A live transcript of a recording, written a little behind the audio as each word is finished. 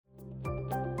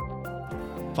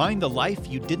Find the life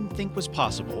you didn't think was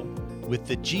possible with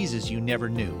the Jesus you never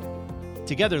knew.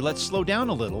 Together, let's slow down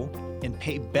a little and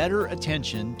pay better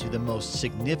attention to the most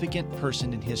significant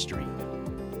person in history.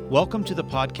 Welcome to the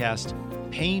podcast,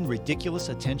 Paying Ridiculous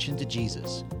Attention to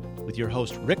Jesus, with your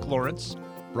host, Rick Lawrence,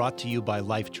 brought to you by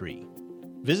Lifetree.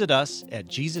 Visit us at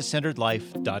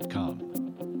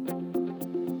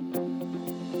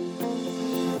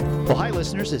JesusCenteredLife.com. Well, hi,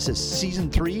 listeners. This is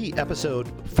Season 3,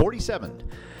 Episode 47,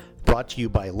 brought to you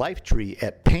by Lifetree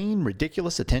at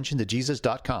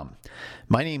PayingRidiculousAttentionToJesus.com.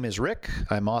 My name is Rick.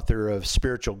 I'm author of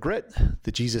Spiritual Grit,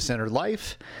 The Jesus-Centered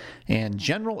Life, and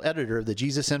general editor of the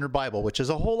Jesus-Centered Bible, which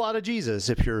is a whole lot of Jesus,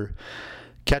 if you're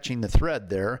catching the thread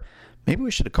there. Maybe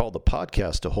we should have called the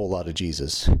podcast A Whole Lot of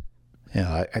Jesus.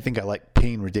 Yeah, I think I like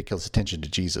Paying Ridiculous Attention to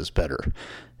Jesus better,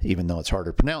 even though it's harder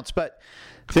to pronounce. But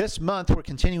this month, we're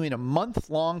continuing a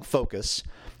month-long focus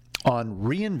on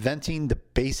reinventing the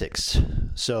basics.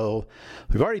 So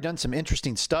we've already done some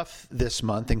interesting stuff this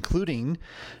month, including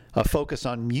a focus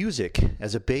on music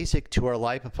as a basic to our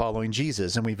life of following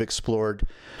Jesus. And we've explored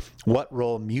what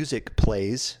role music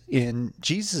plays in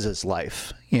Jesus'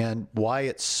 life and why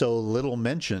it's so little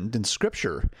mentioned in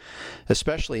Scripture,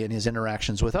 especially in his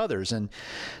interactions with others. And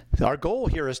our goal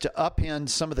here is to upend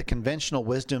some of the conventional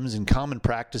wisdoms and common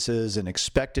practices and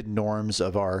expected norms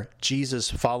of our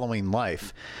Jesus-following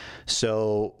life.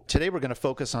 So today we're going to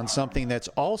focus on something that's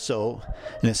also,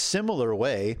 in a similar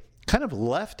way, kind of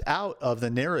left out of the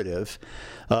narrative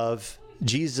of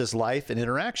Jesus' life and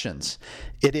interactions.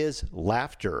 It is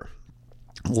laughter.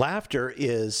 Laughter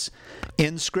is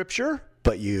in Scripture,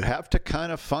 but you have to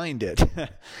kind of find it.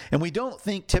 And we don't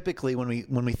think typically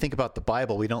when we think about the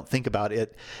Bible, we don't think about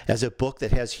it as a book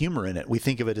that has humor in it. We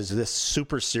think of it as this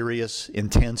super serious,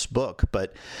 intense book.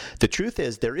 But the truth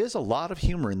is there is a lot of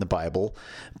humor in the Bible,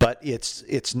 but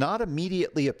it's not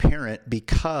immediately apparent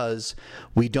because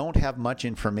we don't have much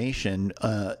information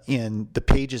in the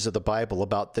pages of the Bible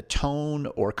about the tone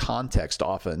or context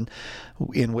often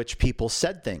in which people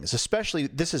said things.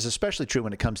 This is especially true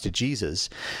when it comes to Jesus.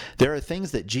 There are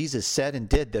things that Jesus said and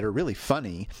did that are really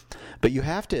funny, but you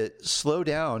have to slow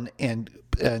down and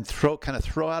throw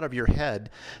out of your head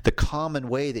the common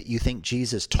way that you think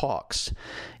Jesus talks,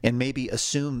 and maybe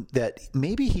assume that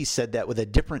maybe he said that with a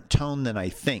different tone than I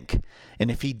think.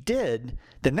 And if he did,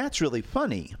 then that's really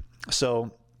funny.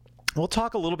 So we'll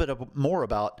talk a little bit more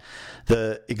about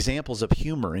the examples of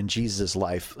humor in Jesus'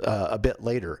 life a bit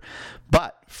later.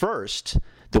 But first,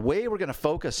 the way we're going to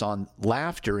focus on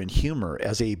laughter and humor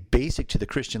as a basic to the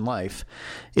Christian life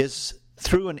is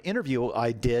through an interview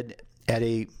I did at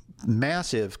a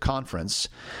massive conference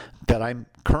that I'm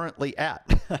currently at.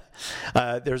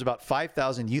 There's about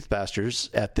 5,000 youth pastors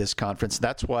at this conference.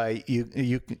 That's why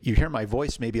you hear my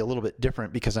voice maybe a little bit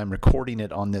different, because I'm recording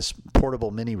it on this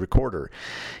portable mini recorder.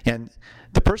 And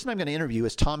the person I'm going to interview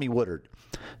is Tommy Woodard,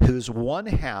 who's one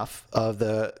half of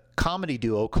the comedy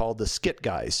duo called the Skit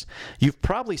Guys. You've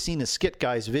probably seen the Skit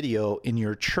Guys video in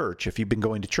your church if you've been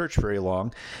going to church very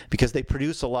long, because they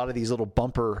produce a lot of these little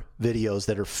bumper videos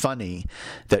that are funny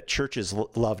that churches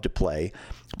love to play.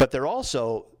 But they're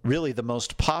also really the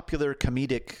most popular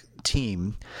comedic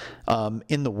team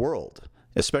in the world,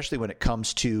 especially when it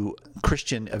comes to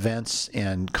Christian events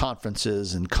and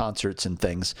conferences and concerts and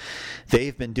things.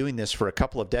 They've been doing this for a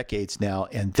couple of decades now,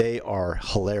 and they are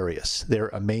hilarious. They're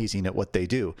amazing at what they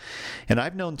do. And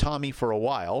I've known Tommy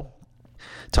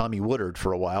Woodard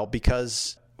for a while,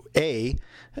 because I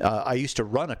used to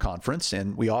run a conference,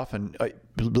 and we often,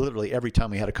 literally every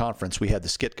time we had a conference, we had the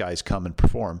Skit Guys come and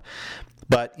perform.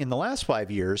 But in the last 5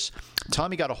 years,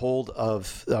 Tommy got a hold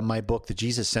of my book, The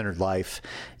Jesus-Centered Life,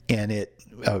 and it,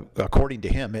 according to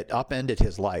him, it upended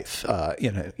his life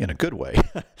in a good way.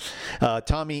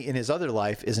 Tommy, in his other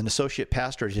life, is an associate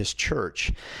pastor at his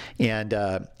church, and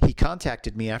he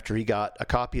contacted me after he got a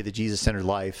copy of The Jesus-Centered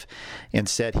Life and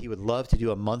said he would love to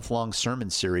do a month-long sermon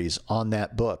series on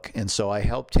that book. And so I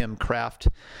helped him craft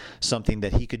something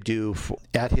that he could do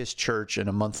at his church in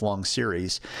a month-long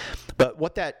series. But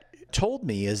what that told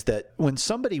me is that when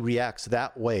somebody reacts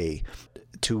that way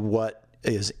to what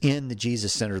is in the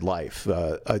Jesus-centered life,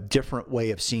 a different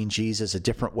way of seeing Jesus, a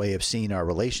different way of seeing our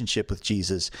relationship with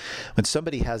Jesus, when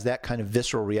somebody has that kind of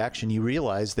visceral reaction, you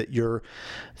realize that you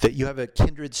have a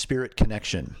kindred spirit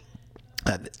connection.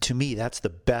 To me, that's the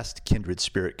best kindred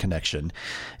spirit connection,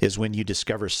 is when you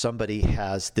discover somebody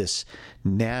has this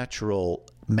natural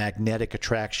magnetic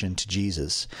attraction to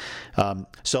Jesus.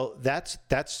 So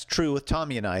that's true with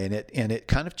Tommy and I, and it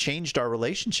kind of changed our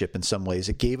relationship in some ways.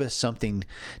 It gave us something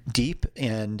deep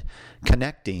and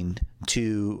connecting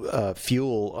to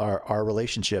fuel our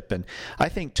relationship. And I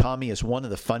think Tommy is one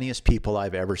of the funniest people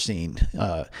I've ever seen.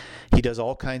 He does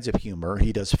all kinds of humor.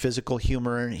 He does physical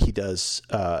humor. He does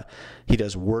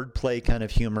wordplay kind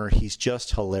of humor. He's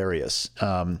just hilarious.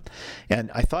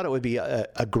 And I thought it would be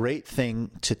a great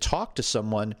thing to talk to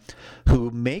someone who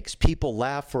makes people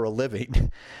laugh for a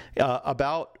living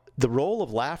about the role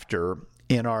of laughter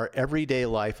in our everyday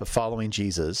life of following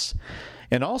Jesus,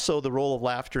 and also the role of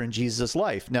laughter in Jesus'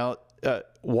 life. Now,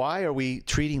 why are we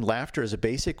treating laughter as a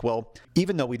basic? Well,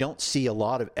 even though we don't see a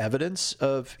lot of evidence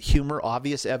of humor,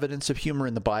 obvious evidence of humor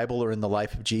in the Bible or in the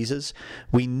life of Jesus,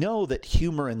 we know that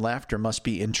humor and laughter must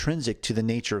be intrinsic to the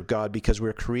nature of God because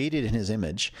we're created in His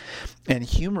image. And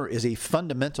humor is a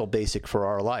fundamental basic for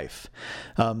our life.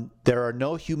 There are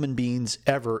no human beings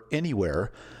ever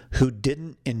anywhere who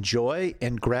didn't enjoy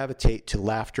and gravitate to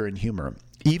laughter and humor,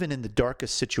 even in the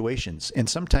darkest situations, and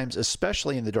sometimes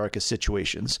especially in the darkest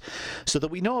situations, so that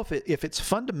we know if it's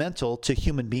fundamental to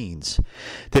human beings,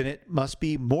 then it must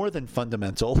be more than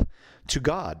fundamental to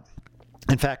God.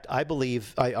 In fact, I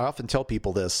often tell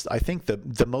people this, I think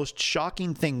the most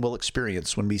shocking thing we'll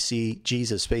experience when we see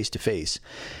Jesus face to face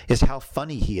is how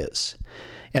funny He is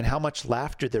and how much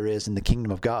laughter there is in the kingdom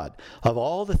of God. Of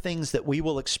all the things that we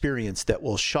will experience that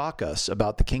will shock us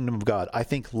about the kingdom of God, I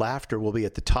think laughter will be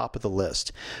at the top of the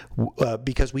list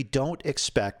because we don't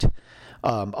expect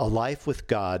a life with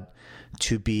God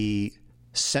to be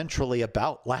centrally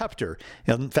about laughter.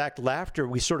 In fact, laughter,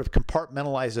 we sort of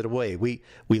compartmentalize it away. We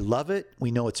love it.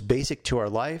 We know it's basic to our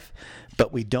life,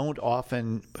 but we don't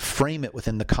often frame it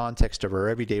within the context of our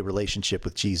everyday relationship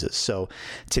with Jesus. So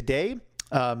today,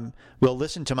 we'll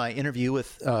listen to my interview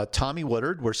with Tommy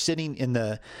Woodard. We're sitting in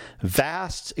the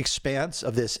vast expanse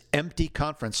of this empty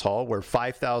conference hall where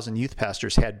 5,000 youth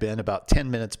pastors had been about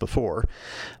 10 minutes before.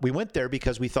 We went there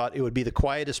because we thought it would be the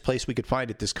quietest place we could find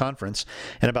at this conference.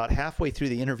 And about halfway through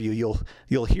the interview,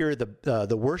 you'll hear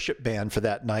the worship band for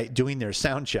that night doing their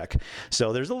sound check.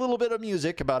 So there's a little bit of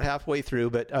music about halfway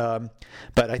through, but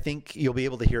I think you'll be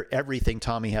able to hear everything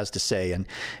Tommy has to say. And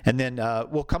then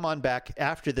we'll come on back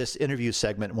after this interview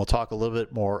segment and we'll talk a little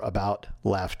bit more about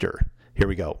laughter. Here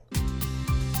we go.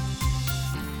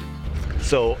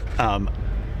 So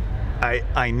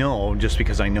I know, just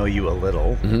because I know you a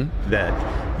little,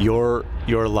 that your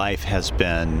life has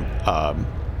been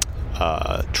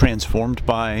transformed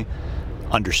by,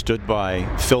 understood by,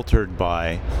 filtered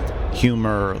by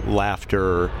humor,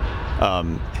 laughter.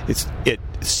 It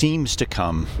seems to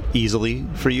come easily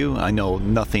for you. I know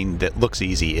nothing that looks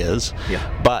easy is.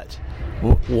 Yeah. But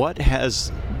what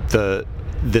has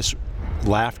this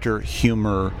laughter,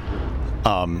 humor,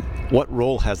 what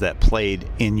role has that played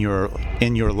in your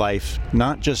life,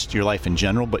 not just your life in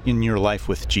general, but in your life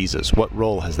with Jesus? What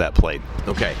role has that played?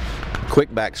 Okay, quick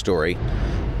backstory.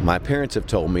 My parents have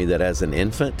told me that as an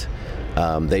infant,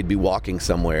 they'd be walking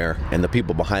somewhere and the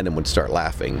people behind them would start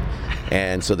laughing.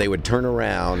 And so they would turn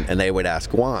around and they would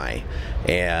ask why.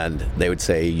 And they would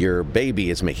say, your baby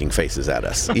is making faces at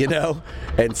us, you know?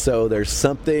 And so there's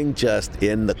something just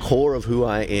in the core of who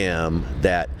I am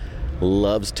that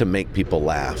loves to make people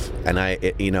laugh. And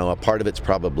a part of it's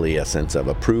probably a sense of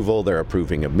approval. They're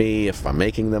approving of me if I'm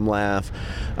making them laugh.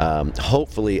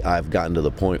 Hopefully I've gotten to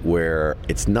the point where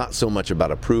it's not so much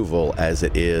about approval as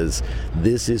it is,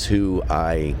 this is who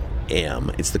I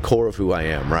am. It's the core of who I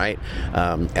am, right?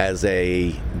 As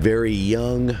a very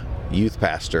young youth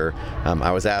pastor,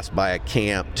 I was asked by a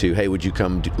camp to, hey, would you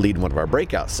come lead one of our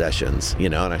breakout sessions?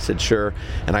 And I said, sure.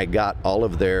 And I got all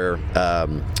of their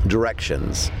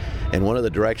directions. And one of the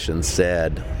directions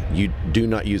said, you do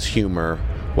not use humor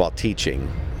while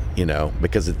teaching,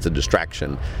 because it's a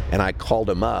distraction. And I called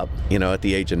them up, at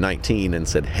the age of 19 and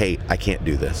said, hey, I can't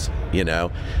do this, And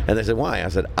they said, why? I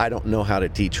said, I don't know how to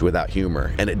teach without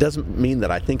humor. And it doesn't mean that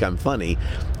I think I'm funny.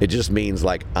 It just means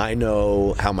like I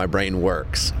know how my brain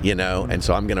works, and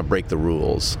so I'm going to break the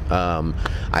rules.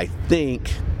 I think,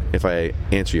 if I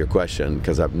answer your question,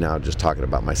 because I'm now just talking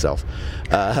about myself,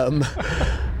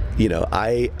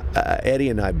 Eddie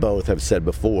and I both have said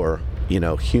before,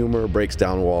 humor breaks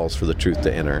down walls for the truth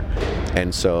to enter.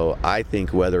 And so I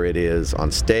think whether it is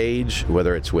on stage,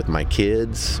 whether it's with my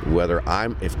kids,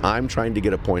 if I'm trying to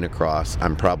get a point across,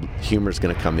 humor's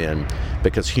going to come in,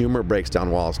 because humor breaks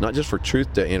down walls, not just for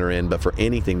truth to enter in, but for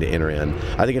anything to enter in.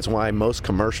 I think it's why most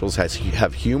commercials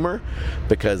have humor,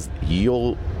 because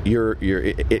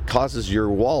it causes your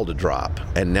wall to drop,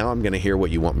 and now I'm going to hear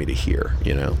what you want me to hear,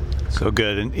 So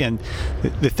good. And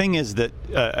the thing is that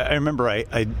I remember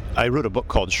I wrote a book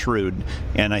called Shrewd,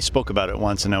 and I spoke about it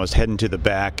once, and I was heading to the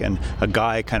back, and a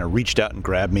guy kind of reached out and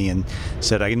grabbed me and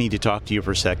said, I need to talk to you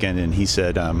for a second. And he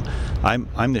said,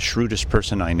 I'm the shrewdest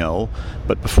person I know,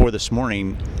 but before this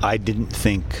morning, I didn't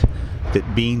think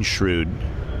that being shrewd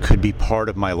could be part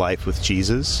of my life with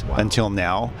Jesus. Wow. Until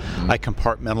now. I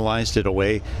compartmentalized it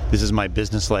away. This is my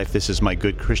business life. This is my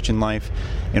good Christian life.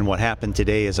 And what happened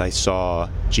today is I saw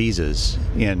Jesus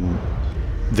in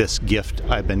this gift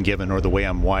I've been given, or the way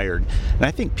I'm wired. And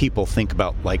I think people think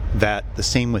about like that, the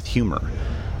same with humor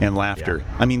and laughter.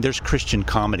 Yeah. I mean, there's Christian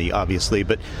comedy, obviously,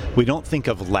 but we don't think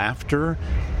of laughter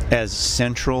as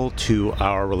central to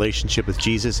our relationship with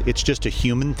Jesus. It's just a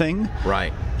human thing,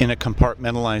 right? In a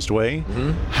compartmentalized way.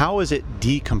 Mm-hmm. How is it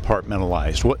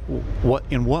decompartmentalized?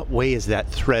 In what way is that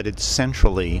threaded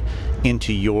centrally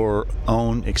into your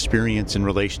own experience and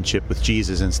relationship with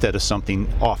Jesus instead of something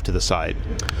off to the side?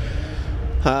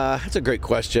 That's a great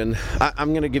question.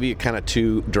 I'm going to give you kind of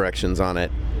two directions on it.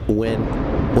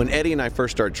 When Eddie and I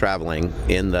first started traveling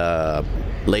in the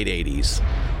late 80s,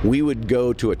 we would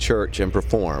go to a church and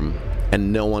perform,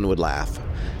 and no one would laugh.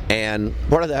 And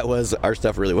part of that was our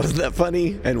stuff really wasn't that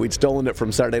funny, and we'd stolen it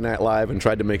from Saturday Night Live and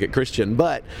tried to make it Christian.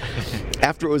 But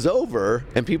after it was over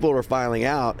and people were filing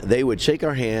out, they would shake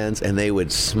our hands and they would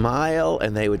smile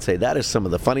and they would say, that is some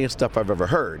of the funniest stuff I've ever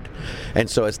heard. And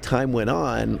so as time went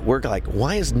on, we're like,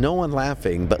 why is no one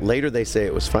laughing? But later they say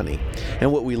it was funny.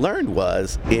 And what we learned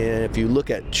was, if you look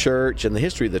at church and the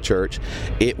history of the church,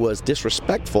 it was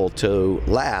disrespectful to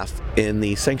laugh in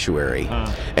the sanctuary.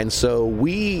 And so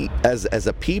we, as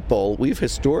a people, we've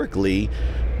historically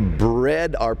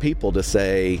bred our people to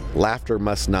say laughter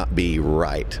must not be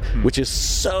right, which is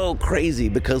so crazy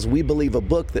because we believe a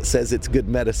book that says it's good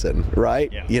medicine,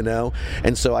 right? Yeah. You know?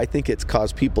 And so I think it's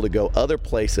caused people to go other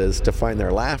places to find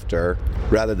their laughter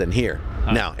rather than here.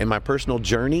 Now, in my personal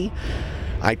journey,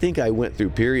 I think I went through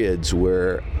periods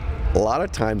where a lot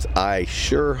of times I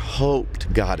sure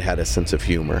hoped God had a sense of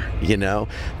humor, you know,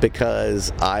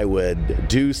 because I would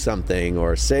do something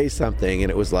or say something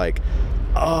and it was like,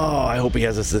 oh, I hope he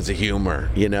has a sense of humor,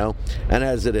 you know? And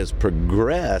as it has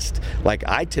progressed, like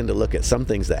I tend to look at some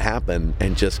things that happen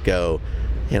and just go,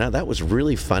 you know, that was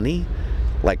really funny.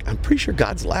 Like, I'm pretty sure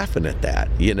God's laughing at that,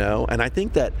 you know? And I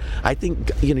think,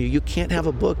 you know, you can't have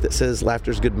a book that says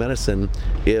laughter's good medicine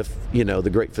if, you know,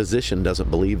 the great physician doesn't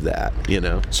believe that, you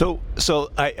know? So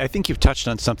I think you've touched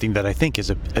on something that I think is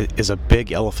a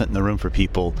big elephant in the room for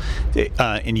people.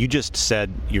 And you just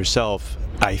said yourself,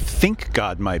 I think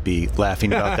God might be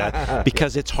laughing about that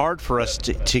because it's hard for us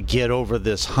to get over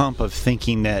this hump of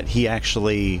thinking that he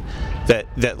actually,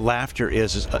 that laughter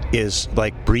is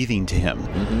like breathing to him.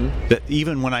 Mm-hmm. That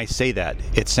even when I say that,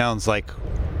 it sounds like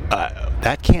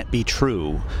that can't be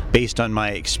true based on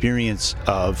my experience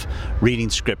of reading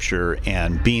scripture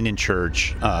and being in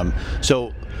church.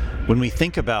 So when we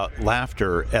think about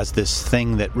laughter as this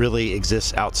thing that really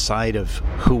exists outside of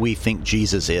who we think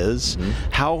Jesus is, mm-hmm.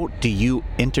 how do you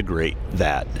integrate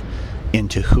that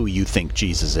into who you think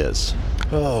Jesus is?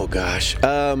 Oh, gosh.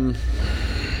 Well,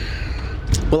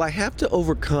 I have to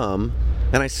overcome,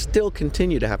 and I still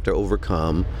continue to have to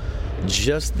overcome,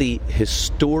 just the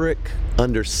historic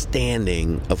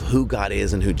understanding of who God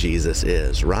is and who Jesus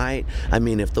is, right? I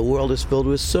mean, if the world is filled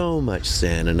with so much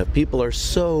sin and if people are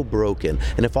so broken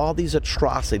and if all these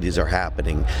atrocities are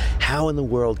happening, how in the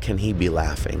world can he be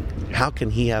laughing? How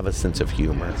can he have a sense of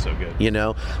humor? That's so good. You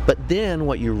know? But then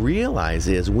what you realize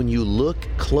is when you look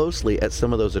closely at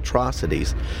some of those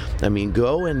atrocities, I mean,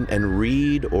 go and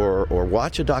read or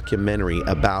watch a documentary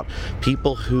about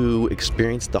people who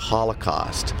experienced the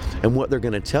Holocaust, and what they're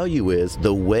going to tell you is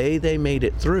the way they made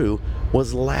it through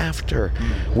was laughter.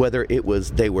 Whether it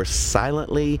was they were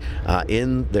silently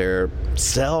in their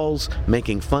cells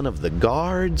making fun of the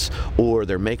guards, or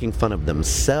they're making fun of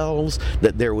themselves,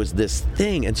 that there was this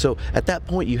thing. And so at that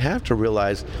point you have to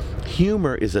realize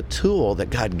humor is a tool that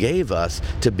God gave us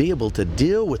to be able to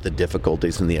deal with the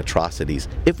difficulties and the atrocities.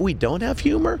 If we don't have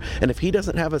humor, and if he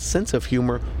doesn't have a sense of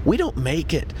humor, we don't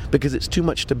make it because it's too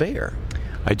much to bear.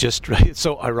 It's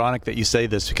so ironic that you say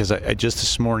this because I just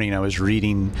this morning I was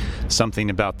reading something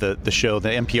about the show, the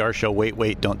NPR show,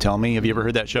 Wait, Don't Tell Me. Have you ever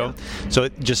heard that show? Yeah. So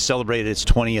it just celebrated its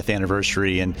 20th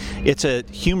anniversary, and it's a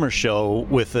humor show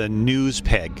with a news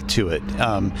peg to it.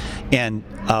 And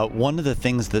one of the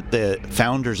things that the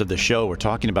founders of the show were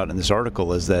talking about in this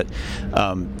article is that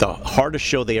the hardest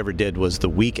show they ever did was the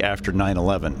week after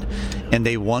 9/11, and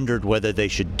they wondered whether they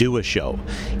should do a show.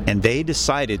 And they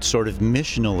decided sort of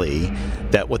missionally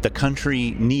that what the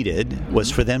country needed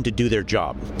was for them to do their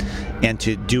job. and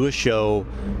to do a show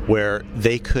where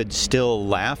they could still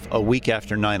laugh a week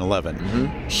after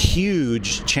 9/11.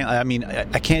 Huge challenge. I mean,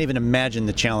 I can't even imagine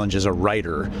the challenge as a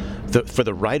writer for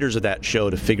the writers of that show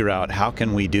to figure out how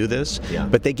can we do this.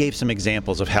 But they gave some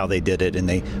examples of how they did it, and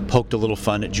they poked a little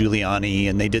fun at Giuliani,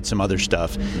 and they did some other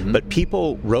stuff. But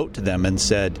people wrote to them and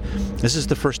said, "This is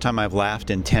the first time I've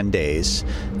laughed in 10 days.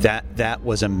 That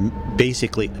was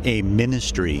basically a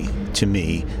ministry to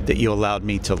me that you allowed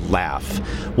me to laugh."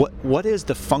 What is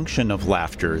the function of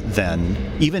laughter then?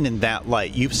 Even in that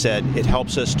light, you've said it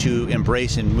helps us to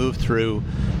embrace and move through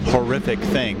horrific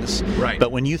things. Right.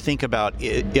 But when you think about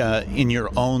it, in your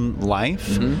own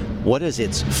life, what is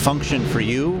its function for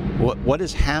you? What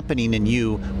is happening in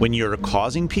you when you're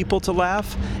causing people to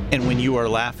laugh and when you are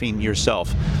laughing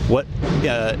yourself?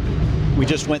 We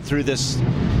just went through this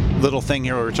little thing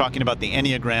here where we're talking about the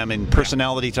Enneagram and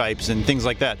personality types and things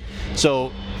like that.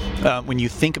 So when you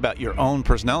think about your own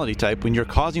personality type, when you're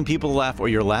causing people to laugh or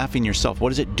you're laughing yourself,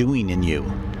 what is it doing in you?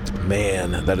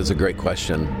 Man, that is a great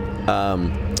question.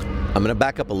 I'm going to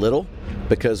back up a little,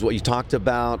 because what you talked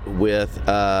about with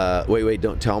Wait,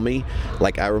 Don't Tell Me,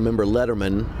 like I remember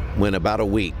Letterman went about a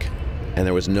week and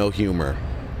there was no humor.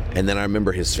 And then I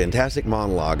remember his fantastic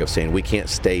monologue of saying, we can't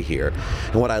stay here.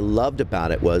 And what I loved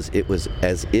about it was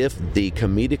as if the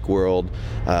comedic world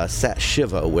sat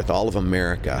Shiva with all of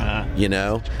America, you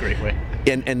know? Great way.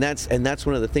 And that's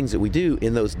one of the things that we do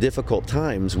in those difficult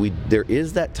times. There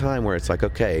is that time where it's like,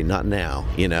 okay, not now,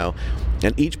 you know?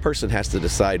 And each person has to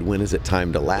decide when is it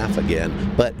time to laugh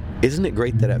again. But isn't it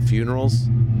great that at funerals,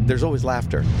 there's always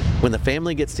laughter. When the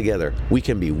family gets together, we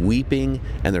can be weeping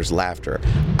and there's laughter.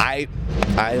 I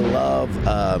love,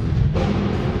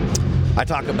 I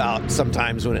talk about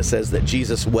sometimes when it says that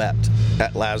Jesus wept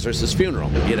at Lazarus' funeral,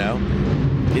 you know?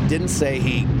 It didn't say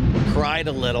he cried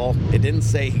a little. It didn't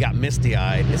say he got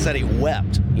misty-eyed. It said he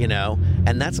wept, you know?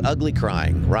 And that's ugly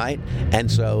crying, right? And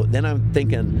so then I'm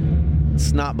thinking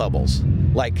snot bubbles.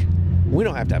 Like, we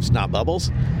don't have to have snot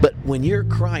bubbles, but when you're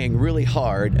crying really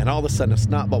hard and all of a sudden a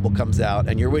snot bubble comes out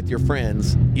and you're with your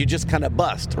friends, you just kind of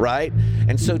bust, right?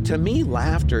 And so to me,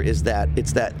 laughter is that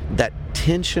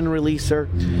tension releaser.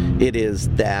 It is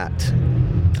that,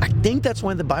 I think that's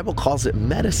why the Bible calls it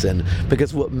medicine,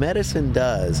 because what medicine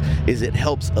does is it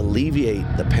helps alleviate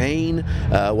the pain.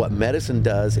 What medicine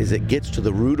does is it gets to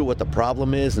the root of what the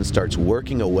problem is and starts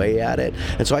working away at it.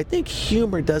 And so I think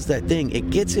humor does that thing. It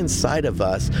gets inside of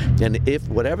us, and if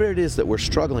whatever it is that we're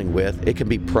struggling with, it can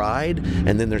be pride,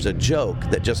 and then there's a joke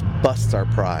that just busts our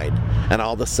pride. And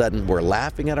all of a sudden we're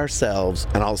laughing at ourselves,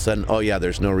 and all of a sudden, oh yeah,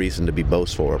 there's no reason to be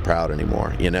boastful or proud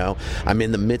anymore, you know? I'm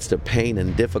in the midst of pain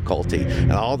and difficulty,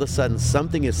 and all of a sudden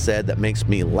something is said that makes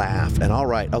me laugh, and all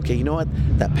right, okay, you know what,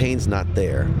 that pain's not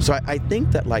there. So I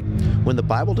think that, like, when the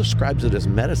Bible describes it as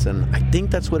medicine, I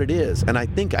think that's what it is. And I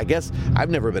guess I've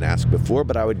never been asked before,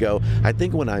 but I would go, I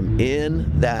think when I'm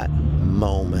in that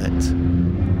moment,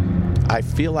 I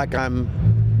feel like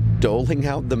I'm doling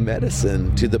out the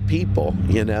medicine to the people,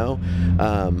 you know?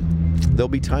 There'll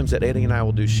be times that Eddie and I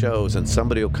will do shows and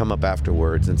somebody will come up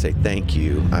afterwards and say, thank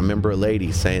you. I remember a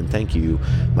lady saying, thank you.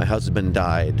 My husband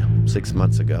died 6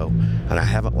 months ago and I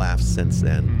haven't laughed since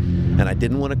then. And I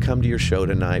didn't want to come to your show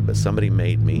tonight, but somebody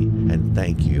made me, and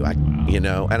thank you. You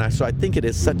know, and so I think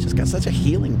it's got such a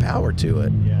healing power to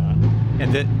it. Yeah.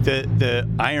 And the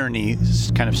irony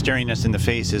kind of staring us in the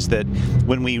face is that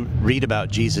when we read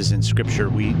about Jesus in Scripture,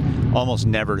 we almost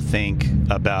never think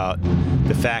about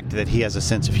the fact that he has a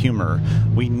sense of humor.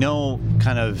 We know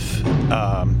kind of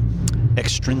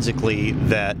extrinsically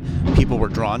that people were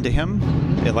drawn to him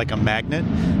like a magnet.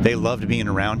 They loved being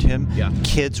around him. Yeah.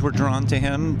 Kids were drawn to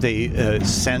him. They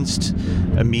sensed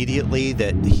immediately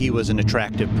that he was an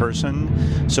attractive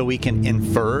person. So we can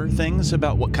infer things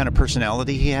about what kind of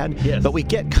personality he had. Yes. But we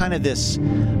get kind of this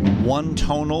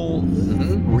one-tonal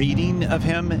reading of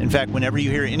him. In fact, whenever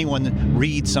you hear anyone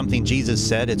read something Jesus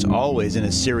said, it's always in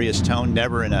a serious tone,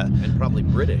 never in And probably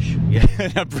British. Yeah.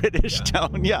 in a British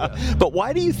tone. Yeah. But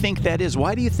why do you think that is?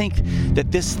 Why do you think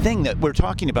that this thing that we're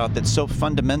talking about that's so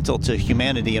fundamental to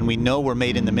humanity, and we know we're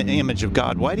made in the image of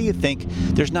God, why do you think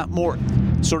there's not more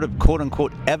sort of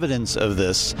quote-unquote evidence of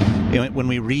this when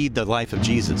we read the life of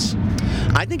Jesus?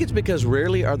 I think it's because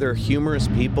rarely are there humorous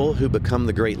people who become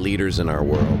the great leaders in our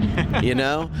world. You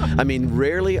know? I mean,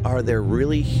 rarely are there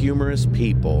really humorous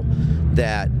people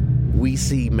that we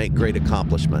see make great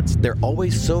accomplishments. They're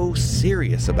always so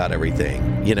serious about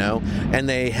everything, you know, and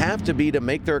they have to be to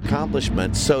make their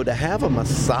accomplishments. So to have a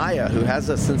Messiah who has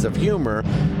a sense of humor,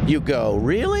 you go,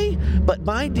 really? But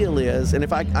my deal is, and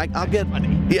if I'll get,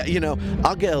 yeah, you know,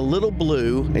 I'll get a little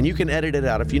blue, and you can edit it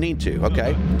out if you need to,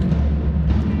 okay?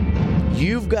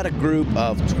 you've got a group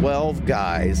of 12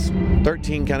 guys,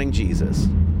 13 counting Jesus,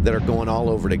 that are going all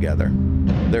over together.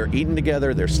 They're eating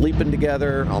together, they're sleeping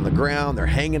together on the ground, they're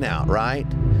hanging out, right?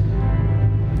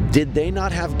 Did they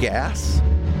not have gas?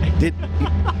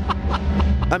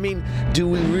 I mean, do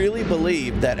we really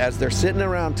believe that as they're sitting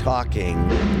around talking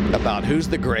about who's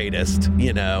the greatest,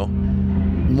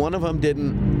 one of them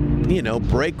didn't,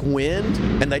 break wind,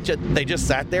 and they just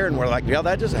sat there and were like, yeah,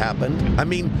 that just happened. I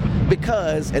mean,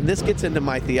 because, and this gets into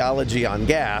my theology on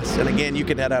gas, and again, you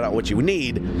can edit out what you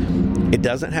need. It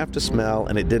doesn't have to smell,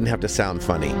 and it didn't have to sound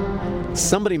funny.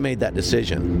 Somebody made that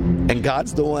decision, and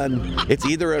God's the one. It's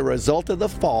either a result of the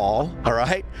fall, all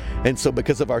right? And so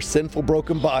because of our sinful,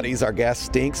 broken bodies, our gas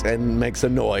stinks and makes a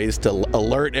noise to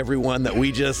alert everyone that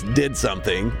we just did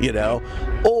something,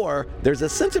 or there's a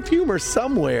sense of humor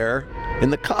somewhere in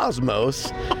the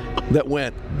cosmos that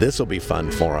went, this will be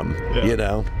fun for them,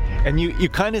 And you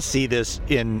kind of see this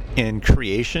in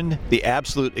creation, the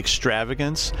absolute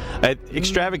extravagance.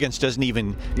 Extravagance doesn't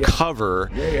even cover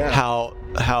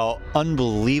how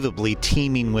unbelievably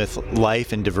teeming with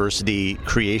life and diversity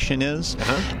creation is.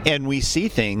 And we see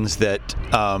things that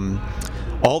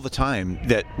all the time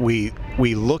that we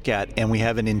look at and we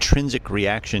have an intrinsic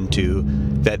reaction to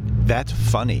that's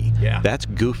funny, that's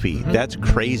goofy, that's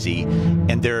crazy,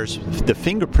 and there's the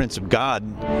fingerprints of God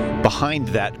behind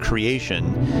that creation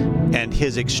and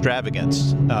His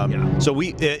extravagance. So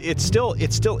it's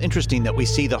still interesting that we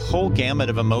see the whole gamut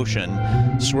of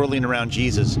emotion swirling around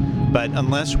Jesus, but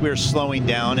unless we're slowing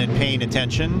down and paying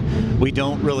attention, we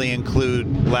don't really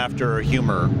include laughter or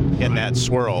humor in that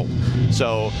swirl.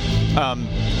 So,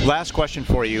 last question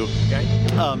for you.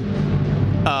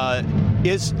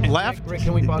 Is laughter... Rick,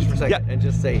 can we pause for a second and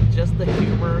just say, just the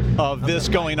humor of this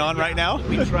going on right now?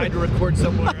 We tried to record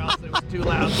somewhere else, it was too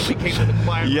loud, so we came to the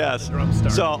choir. Yes. The drum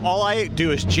started. So all I do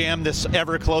is jam this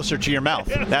ever closer to your mouth.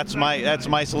 That's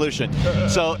my solution.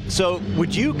 So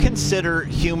would you consider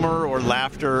humor or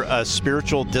laughter a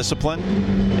spiritual discipline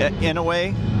in a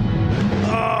way?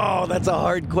 Oh, that's a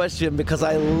hard question because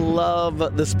I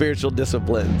love the spiritual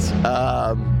disciplines.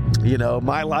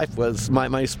 My life was,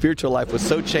 my spiritual life was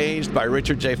so changed by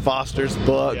Richard J. Foster's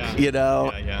book,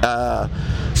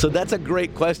 So that's a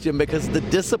great question because the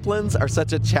disciplines are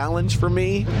such a challenge for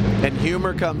me and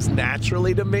humor comes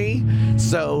naturally to me.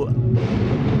 So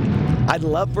I'd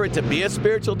love for it to be a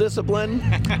spiritual discipline,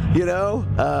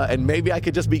 and maybe I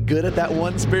could just be good at that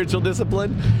one spiritual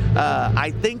discipline.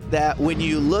 I think that when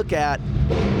you look at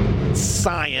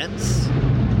science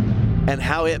and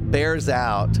how it bears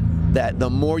out that the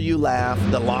more you laugh,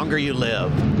 the longer you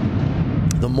live.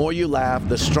 The more you laugh,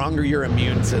 the stronger your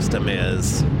immune system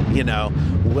is.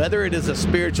 Whether it is a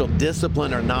spiritual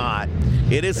discipline or not,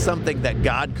 it is something that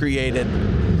God created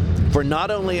for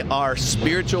not only our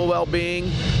spiritual well-being,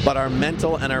 but our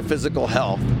mental and our physical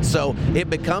health. So it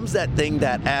becomes that thing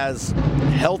that as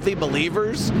healthy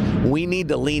believers, we need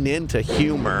to lean into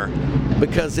humor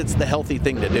because it's the healthy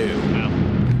thing to do.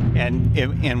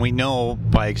 And we know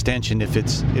by extension if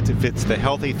it's the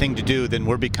healthy thing to do, then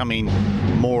we're becoming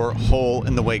more whole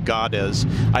in the way God is.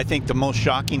 I think the most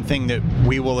shocking thing that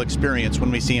we will experience when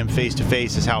we see Him face to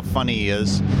face is how funny He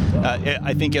is.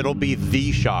 I think it'll be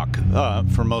the shock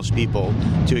for most people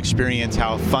to experience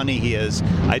how funny He is.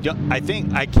 I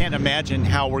can't imagine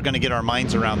how we're going to get our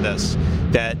minds around this.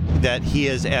 That He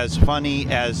is as funny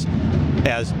as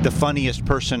the funniest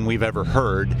person we've ever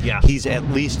heard. He's at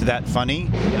least that funny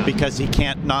because He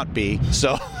can't not be.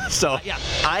 So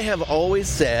I have always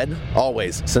said,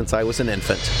 since I was an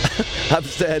infant, I've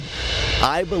said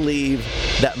I believe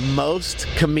that most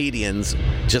comedians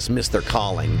just miss their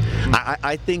calling.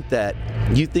 I think that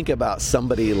you think about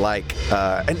somebody like,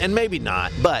 and maybe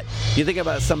not, but you think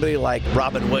about somebody like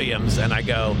Robin Williams, and I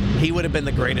go, he would have been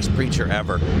the greatest preacher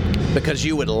ever because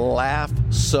you would laugh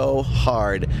so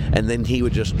hard, and then he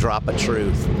would just drop a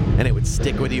truth, and it would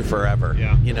stick with you forever,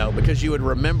 because you would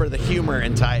remember the humor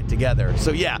and tie it together.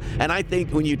 So and I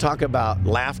think when you talk about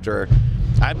laughter,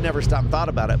 I've never stopped and thought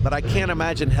about it, but I can't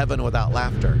imagine heaven without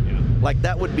laughter. Like,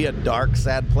 that would be a dark,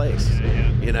 sad place,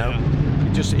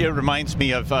 It reminds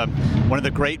me of one of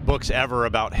the great books ever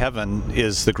about heaven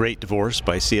is The Great Divorce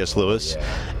by C.S. Lewis,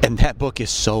 and that book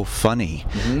is so funny.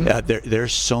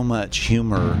 There's so much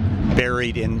humor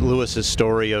buried in Lewis's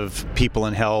story of people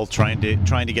in hell trying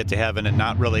to get to heaven and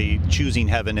not really choosing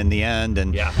heaven in the end,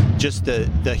 and just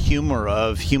the humor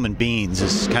of human beings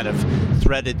is kind of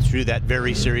threaded through that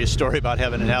very serious story about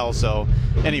heaven and hell. So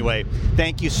anyway,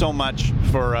 thank you so much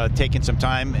for taking some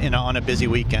time on a busy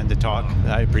weekend to talk.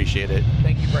 I appreciate it.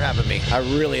 Thank you for having me. I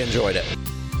really enjoyed it.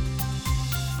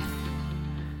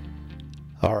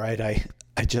 All right,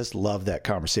 I just love that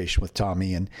conversation with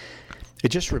Tommy, and it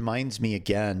just reminds me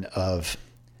again of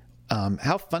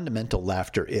how fundamental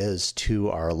laughter is to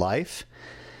our life.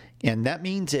 And that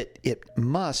means it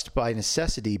must, by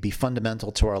necessity, be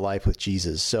fundamental to our life with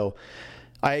Jesus. So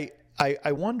I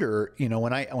wonder,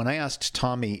 when I asked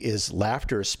Tommy, is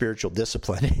laughter a spiritual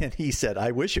discipline? And he said,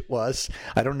 I wish it was.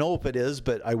 I don't know if it is,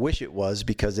 but I wish it was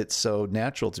because it's so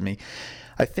natural to me.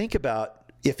 I think about,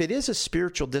 if it is a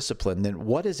spiritual discipline, then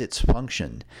what is its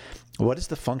function? What is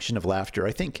the function of laughter?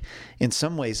 I think in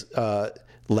some ways,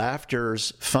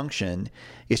 laughter's function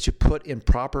is to put in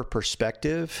proper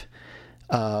perspective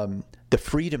the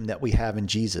freedom that we have in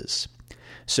Jesus.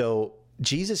 So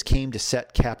Jesus came to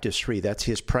set captives free. That's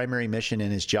his primary mission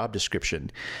and his job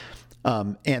description.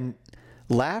 And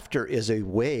laughter is a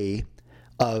way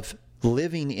of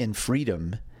living in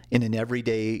freedom in an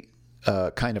everyday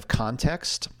kind of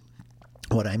context.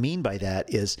 What I mean by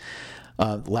that is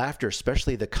laughter,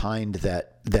 especially the kind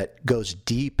that goes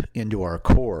deep into our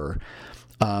core,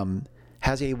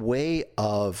 has a way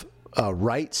of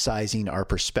right-sizing our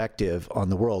perspective on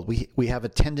the world. We have a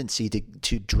tendency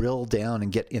to drill down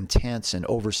and get intense and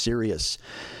over-serious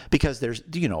because there's,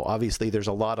 obviously there's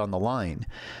a lot on the line.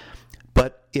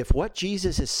 But if what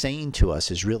Jesus is saying to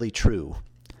us is really true,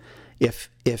 if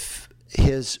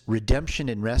his redemption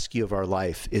and rescue of our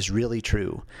life is really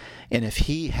true, and if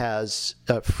he has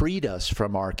freed us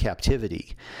from our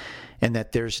captivity, and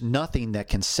that there's nothing that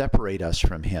can separate us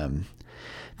from him,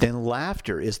 then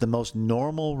laughter is the most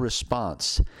normal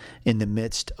response in the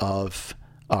midst of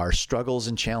our struggles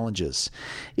and challenges.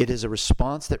 It is a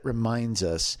response that reminds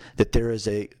us that there is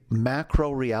a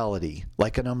macro reality,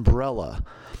 like an umbrella,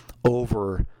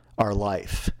 over our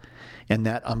life. And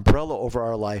that umbrella over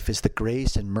our life is the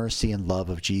grace and mercy and love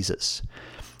of Jesus.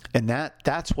 And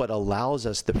that's what allows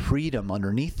us the freedom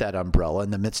underneath that umbrella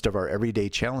in the midst of our everyday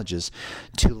challenges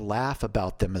to laugh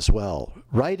about them as well,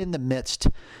 right in the midst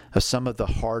of some of the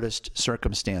hardest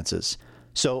circumstances.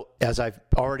 So as I've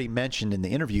already mentioned in the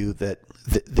interview, that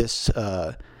this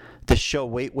show,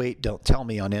 Wait, Wait, Don't Tell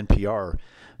Me on NPR,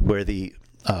 where the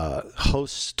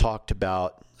hosts talked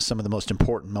about some of the most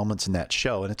important moments in that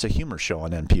show, and it's a humor show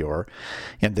on NPR,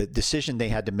 and the decision they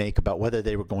had to make about whether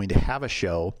they were going to have a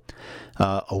show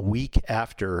a week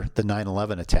after the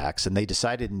 9/11 attacks, and they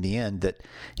decided in the end that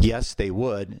yes, they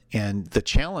would, and the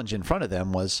challenge in front of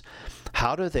them was,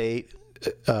 how do they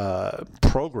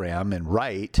program and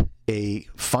write a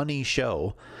funny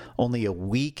show only a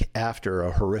week after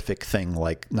a horrific thing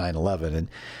like 9/11?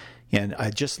 And I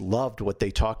just loved what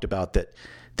they talked about,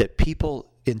 that people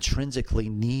intrinsically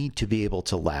need to be able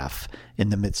to laugh in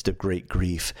the midst of great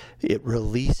grief. It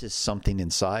releases something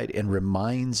inside and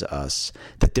reminds us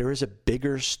that there is a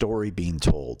bigger story being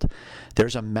told.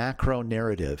 There's a macro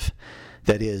narrative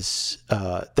that is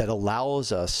that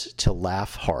allows us to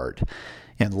laugh hard,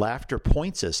 and laughter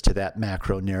points us to that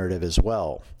macro narrative as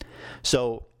well.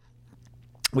 So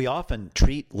we often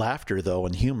treat laughter, though,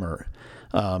 and humor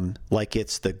like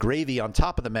it's the gravy on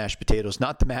top of the mashed potatoes,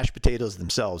 not the mashed potatoes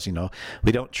themselves.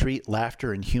 We don't treat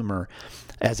laughter and humor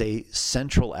as a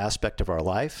central aspect of our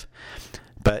life.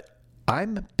 But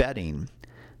I'm betting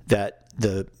that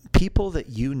the people that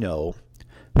you know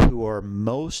who are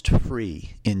most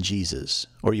free in Jesus,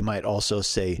 or you might also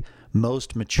say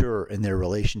most mature in their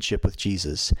relationship with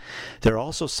Jesus, they're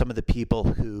also some of the people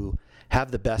who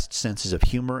have the best senses of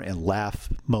humor and laugh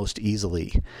most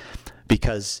easily,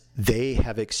 because they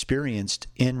have experienced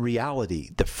in reality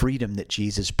the freedom that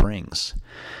Jesus brings.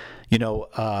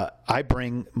 I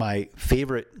bring my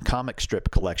favorite comic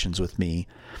strip collections with me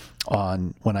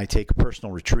when I take a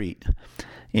personal retreat,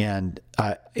 and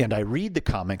I read the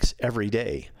comics every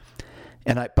day.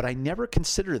 But I never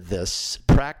consider this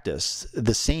practice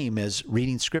the same as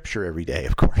reading scripture every day,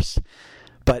 of course.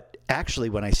 But actually,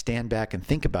 when I stand back and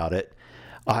think about it,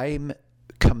 I'm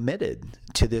committed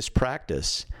to this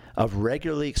practice of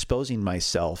regularly exposing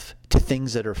myself to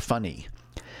things that are funny.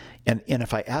 And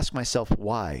if I ask myself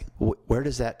why, where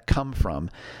does that come from?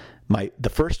 The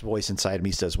first voice inside of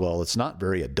me says, well, it's not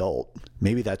very adult.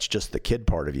 Maybe that's just the kid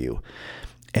part of you.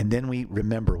 And then we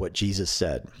remember what Jesus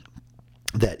said,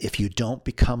 that if you don't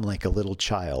become like a little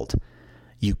child,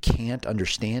 you can't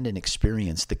understand and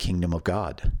experience the kingdom of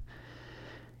God.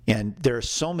 And there are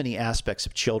so many aspects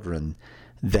of children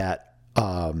that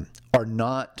are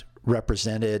not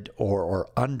represented or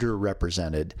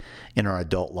underrepresented in our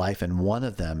adult life, and one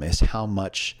of them is how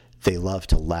much they love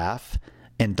to laugh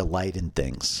and delight in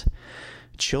things.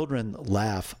 Children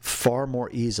laugh far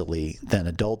more easily than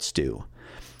adults do.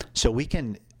 So we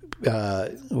can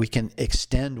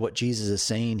extend what Jesus is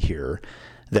saying here,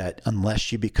 that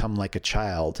unless you become like a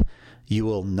child, you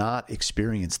will not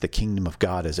experience the kingdom of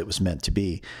God as it was meant to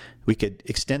be. We could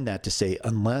extend that to say,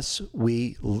 unless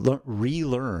we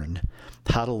relearn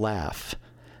how to laugh,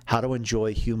 how to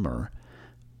enjoy humor,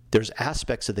 there's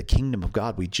aspects of the kingdom of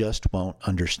God we just won't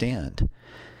understand.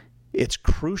 It's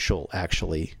crucial,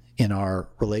 actually, in our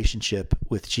relationship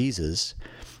with Jesus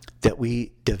that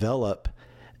we develop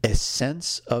a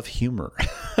sense of humor.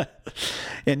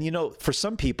 And, for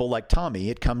some people like Tommy,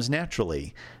 it comes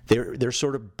naturally. They're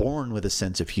sort of born with a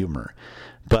sense of humor.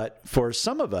 But for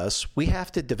some of us, we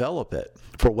have to develop it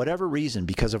for whatever reason,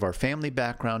 because of our family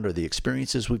background or the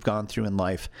experiences we've gone through in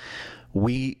life.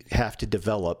 We have to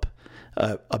develop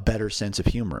a better sense of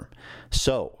humor.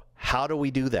 So how do we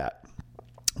do that?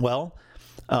 Well,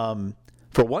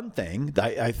 for one thing,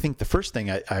 I think the first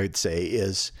thing I would say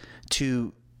is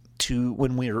to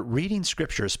when we're reading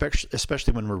Scripture,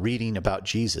 especially when we're reading about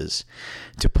Jesus,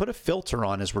 to put a filter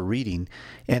on as we're reading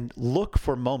and look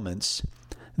for moments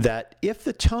that if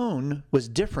the tone was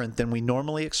different than we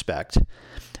normally expect,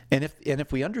 and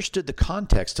if we understood the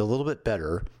context a little bit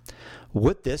better,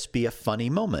 would this be a funny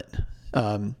moment?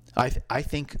 I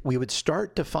think we would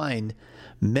start to find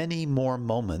many more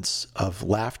moments of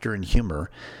laughter and humor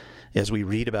as we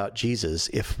read about Jesus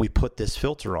if we put this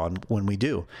filter on when we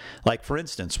do. Like, for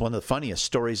instance, one of the funniest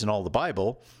stories in all the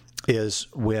Bible is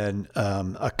when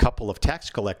a couple of tax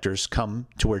collectors come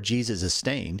to where Jesus is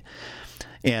staying,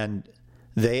 and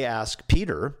they ask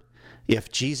Peter if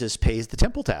Jesus pays the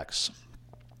temple tax.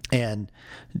 And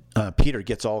Peter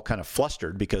gets all kind of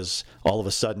flustered because all of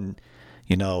a sudden,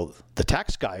 the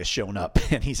tax guy has shown up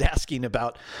and he's asking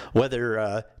about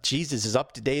whether Jesus is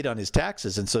up to date on his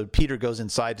taxes. And so Peter goes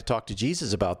inside to talk to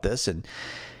Jesus about this, and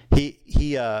he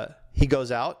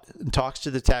goes out and talks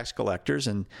to the tax collectors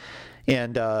and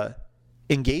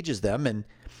engages them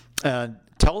and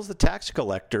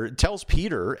tells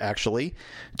Peter actually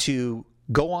to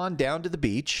go on down to the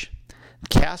beach,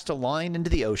 cast a line into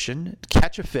the ocean,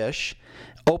 catch a fish,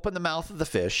 open the mouth of the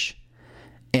fish,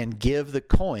 and give the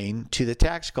coin to the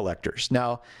tax collectors.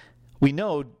 Now, we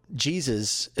know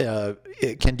Jesus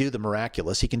can do the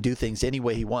miraculous. He can do things any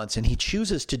way he wants, and he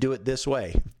chooses to do it this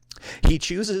way. He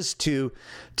chooses to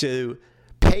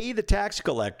pay the tax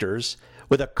collectors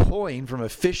with a coin from a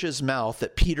fish's mouth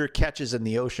that Peter catches in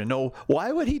the ocean. No,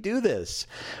 why would he do this?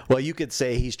 Well, you could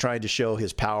say he's trying to show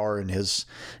his power and his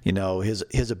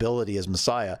ability as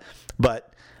Messiah,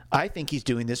 but I think he's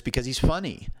doing this because he's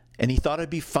funny. And he thought it'd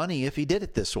be funny if he did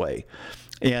it this way.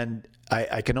 And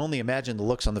I can only imagine the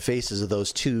looks on the faces of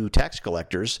those two tax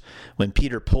collectors when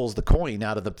Peter pulls the coin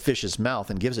out of the fish's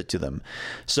mouth and gives it to them.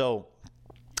 So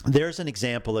there's an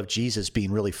example of Jesus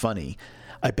being really funny.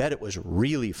 I bet it was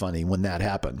really funny when that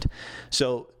happened.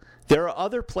 So there are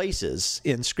other places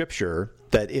in Scripture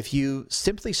that if you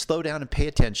simply slow down and pay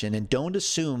attention and don't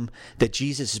assume that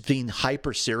Jesus is being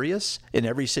hyper serious in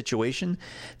every situation,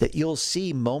 that you'll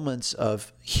see moments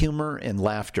of humor and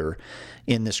laughter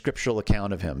in the scriptural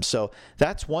account of him. So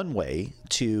that's one way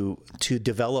to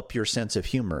develop your sense of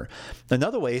humor.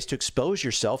 Another way is to expose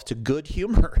yourself to good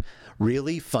humor,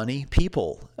 really funny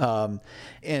people,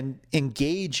 and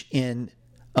engage in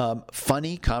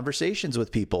funny conversations with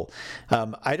people.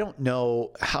 I don't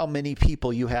know how many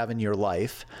people you have in your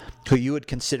life who you would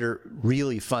consider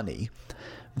really funny,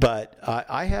 but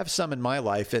I have some in my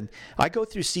life, and I go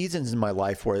through seasons in my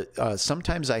life where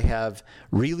sometimes I have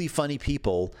really funny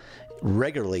people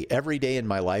regularly every day in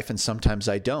my life, and sometimes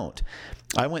I don't.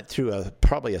 I went through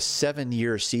probably a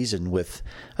 7-year season with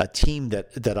a team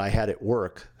that I had at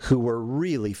work who were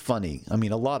really funny. I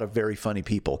mean, a lot of very funny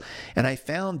people. And I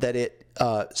found that it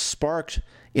sparked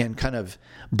and kind of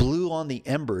blew on the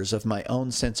embers of my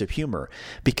own sense of humor.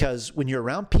 Because when you're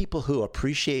around people who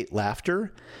appreciate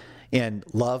laughter and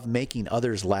love making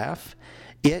others laugh,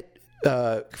 it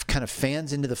kind of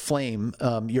fans into the flame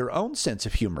your own sense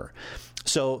of humor.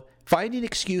 So finding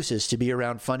excuses to be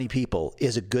around funny people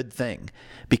is a good thing,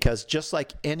 because just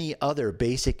like any other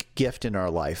basic gift in our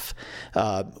life,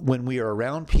 when we are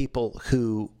around people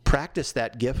who practice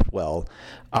that gift well,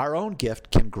 our own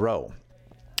gift can grow.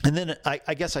 And then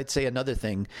I guess I'd say another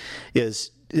thing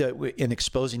is in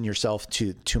exposing yourself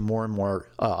to more and more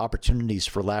opportunities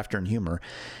for laughter and humor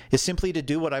is simply to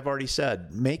do what I've already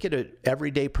said. Make it an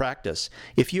everyday practice.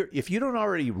 If you don't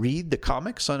already read the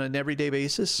comics on an everyday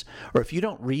basis, or if you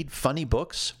don't read funny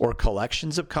books or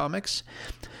collections of comics,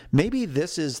 maybe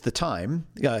this is the time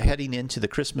heading into the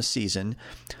Christmas season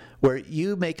where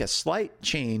you make a slight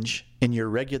change in your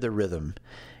regular rhythm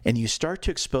and you start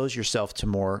to expose yourself to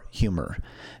more humor.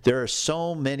 There are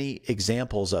so many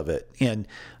examples of it. And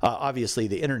obviously,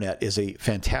 the internet is a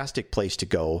fantastic place to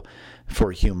go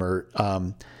for humor.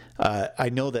 I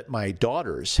know that my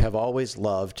daughters have always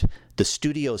loved the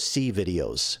Studio C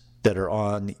videos that are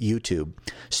on YouTube.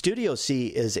 Studio C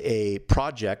is a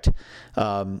project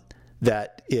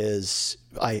that is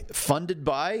funded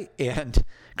by and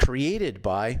created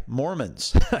by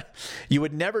Mormons. You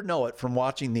would never know it from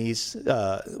watching these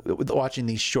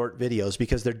short videos,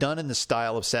 because they're done in the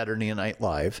style of Saturday Night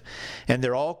Live, and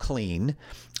they're all clean.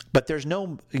 But there's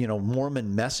no,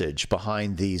 Mormon message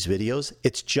behind these videos.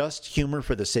 It's just humor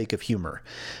for the sake of humor.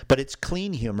 But it's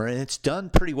clean humor, and it's done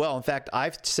pretty well. In fact,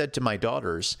 I've said to my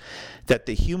daughters that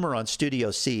the humor on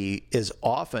Studio C is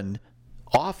often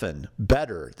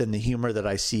better than the humor that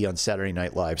I see on Saturday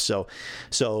Night Live. So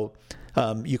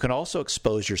you can also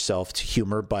expose yourself to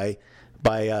humor by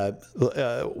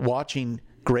watching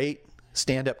great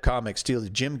stand-up comics too.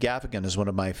 Jim Gaffigan is one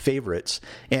of my favorites,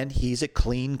 and he's a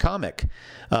clean comic.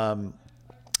 And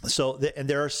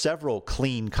there are several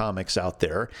clean comics out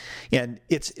there, and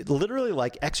it's literally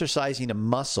like exercising a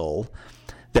muscle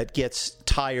that gets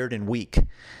tired and weak.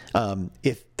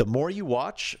 If the more you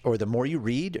watch, or the more you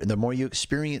read, and the more you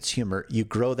experience humor, you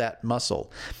grow that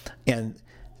muscle. And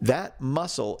that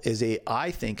muscle is I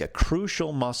think, a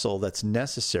crucial muscle that's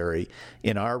necessary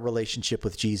in our relationship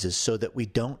with Jesus, so that we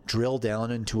don't drill down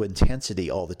into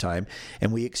intensity all the time,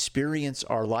 and we experience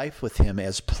our life with him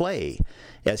as play,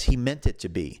 as he meant it to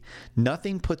be.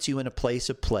 Nothing puts you in a place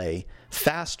of play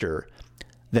faster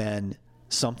than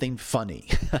something funny.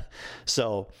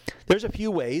 So there's a few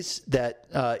ways that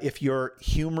if you're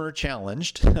humor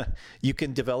challenged, you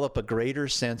can develop a greater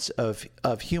sense of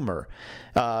humor.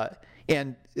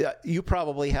 And you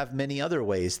probably have many other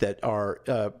ways that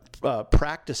are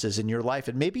practices in your life,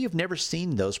 and maybe you've never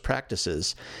seen those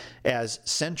practices as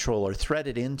central or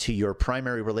threaded into your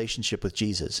primary relationship with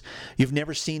Jesus. You've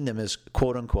never seen them as,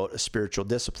 quote unquote, a spiritual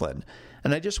discipline.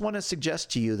 And I just want to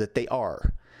suggest to you that they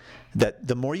are. That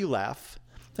the more you laugh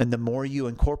and the more you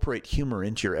incorporate humor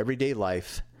into your everyday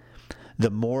life, the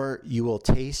more you will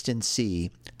taste and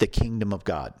see the kingdom of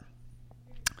God.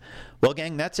 Well,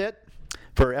 gang, that's it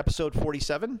for episode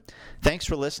 47. Thanks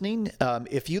for listening.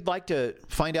 If you'd like to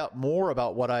find out more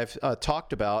about what I've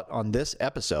talked about on this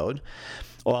episode,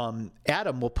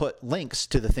 Adam will put links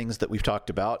to the things that we've talked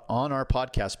about on our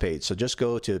podcast page. So just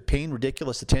go to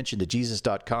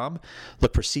payingridiculousattentiontojesus.com,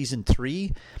 look for season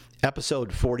 3,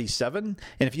 episode 47.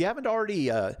 And if you haven't already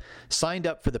signed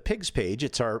up for the Pigs page,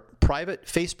 it's our private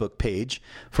Facebook page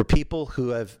for people who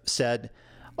have said,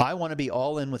 I want to be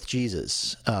all in with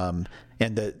Jesus. And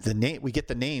the name, we get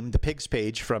the name, the Pigs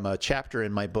page, from a chapter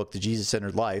in my book, The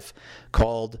Jesus-Centered Life,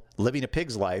 called Living a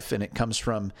Pig's Life. And it comes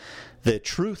from the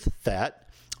truth that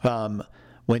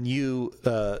when you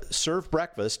serve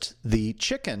breakfast, the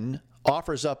chicken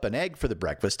offers up an egg for the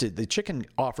breakfast. The chicken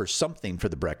offers something for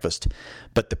the breakfast,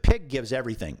 but the pig gives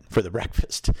everything for the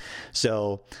breakfast.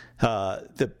 So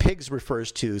the pigs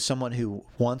refers to someone who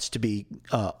wants to be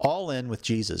all in with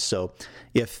Jesus. So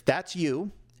if that's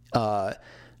you,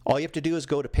 all you have to do is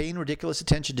go to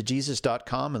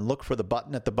payingridiculousattentiontojesus.com and look for the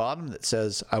button at the bottom that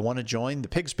says, I want to join the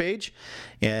Pigs page.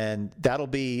 And that'll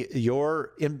be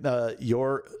your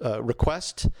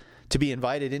request to be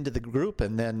invited into the group,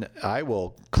 and then I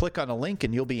will click on a link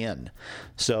and you'll be in.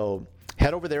 So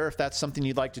head over there if that's something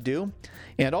you'd like to do.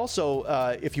 And also,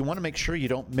 if you want to make sure you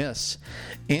don't miss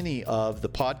any of the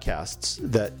podcasts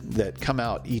that come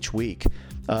out each week,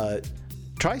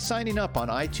 try signing up on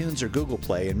iTunes or Google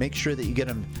Play and make sure that you get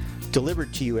them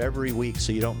delivered to you every week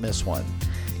so you don't miss one.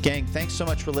 Gang, thanks so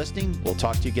much for listening. We'll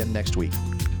talk to you again next week.